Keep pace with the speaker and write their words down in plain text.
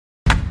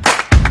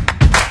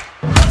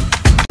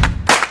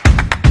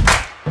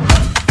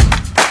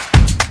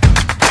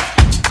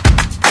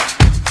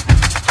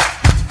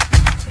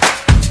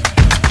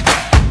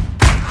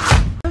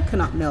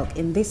milk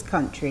in this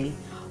country,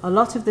 a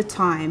lot of the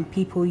time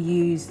people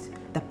use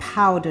the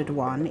powdered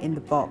one in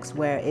the box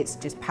where it's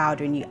just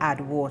powder and you add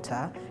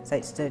water, so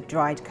it's the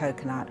dried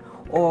coconut,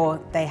 or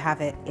they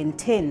have it in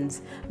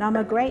tins. Now I'm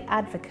a great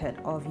advocate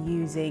of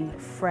using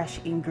fresh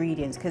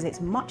ingredients because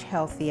it's much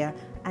healthier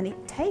and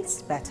it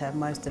tastes better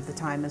most of the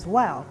time as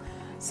well.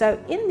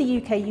 So in the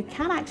UK you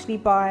can actually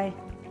buy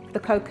the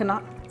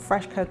coconut,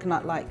 fresh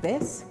coconut like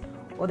this,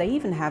 or they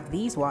even have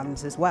these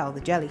ones as well,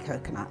 the jelly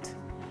coconut.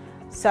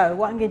 So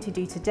what I'm going to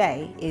do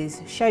today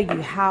is show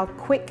you how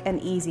quick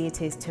and easy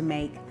it is to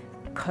make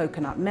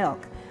coconut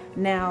milk.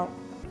 Now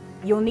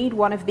you'll need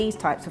one of these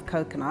types of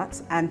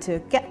coconuts, and to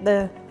get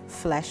the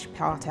flesh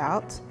part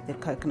out, the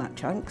coconut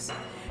chunks,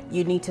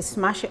 you need to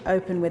smash it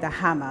open with a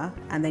hammer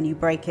and then you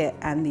break it,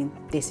 and then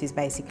this is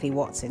basically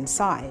what's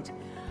inside.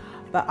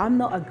 But I'm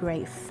not a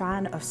great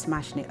fan of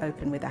smashing it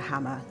open with a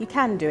hammer. You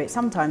can do it,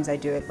 sometimes I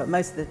do it, but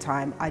most of the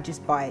time I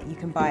just buy it. You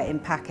can buy it in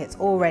packets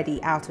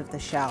already out of the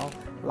shell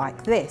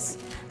like this.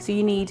 So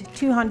you need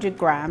 200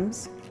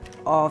 grams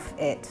of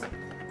it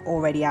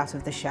already out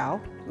of the shell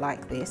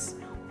like this,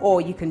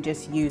 or you can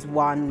just use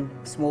one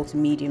small to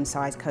medium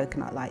sized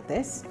coconut like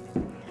this.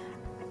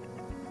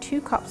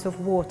 2 cups of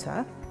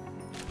water,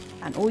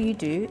 and all you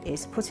do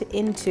is put it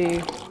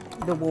into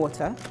the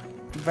water,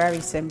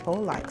 very simple,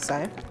 like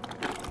so.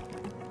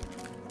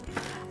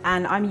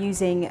 And I'm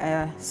using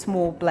a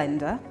small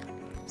blender,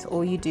 so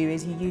all you do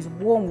is you use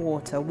warm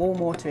water. Warm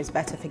water is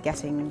better for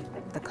getting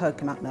the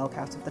coconut milk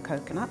out of the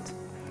coconut.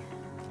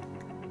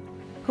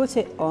 Put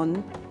it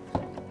on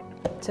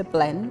to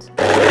blend.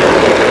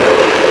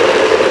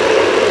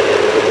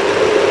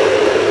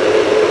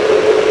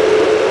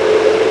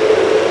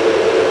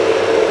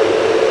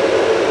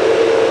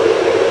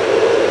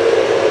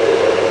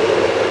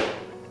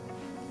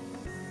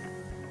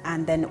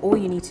 And then all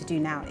you need to do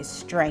now is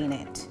strain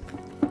it.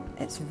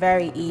 It's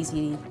very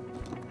easy,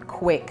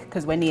 quick,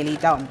 because we're nearly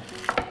done.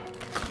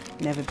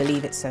 Never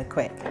believe it's so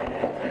quick.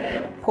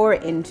 Pour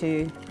it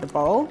into the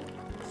bowl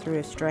through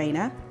a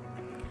strainer,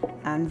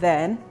 and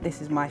then,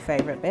 this is my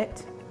favorite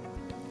bit,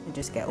 you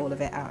just get all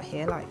of it out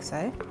here like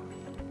so.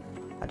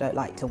 I don't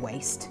like to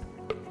waste.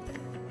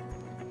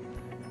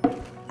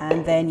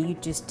 And then you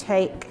just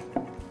take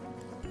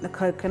the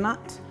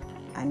coconut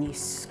and you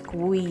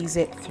squeeze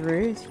it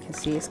through. As you can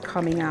see, it's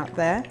coming out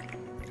there.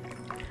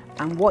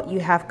 And what you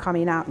have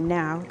coming out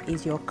now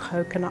is your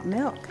coconut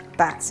milk.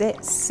 That's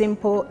it,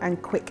 simple and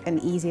quick and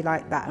easy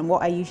like that. And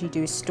what I usually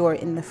do is store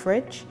it in the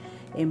fridge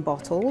in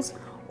bottles,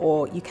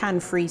 or you can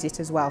freeze it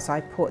as well. So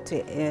I put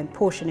it in,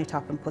 portion it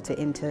up and put it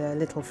into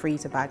little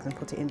freezer bags and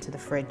put it into the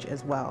fridge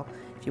as well,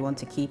 if you want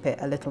to keep it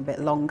a little bit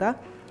longer.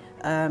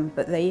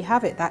 But there you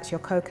have it, that's your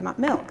coconut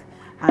milk.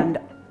 And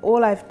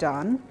all I've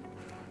done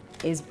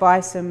is buy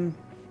some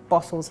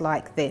bottles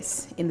like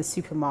this. In the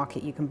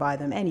supermarket you can buy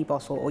them, any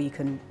bottle, or you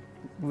can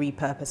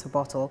repurpose a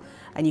bottle,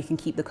 and you can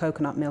keep the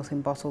coconut milk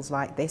in bottles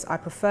like this. I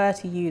prefer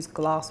to use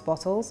glass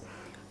bottles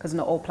because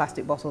not all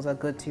plastic bottles are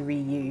good to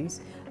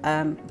reuse.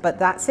 But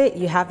that's it,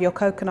 you have your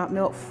coconut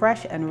milk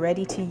fresh and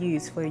ready to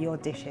use for your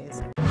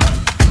dishes.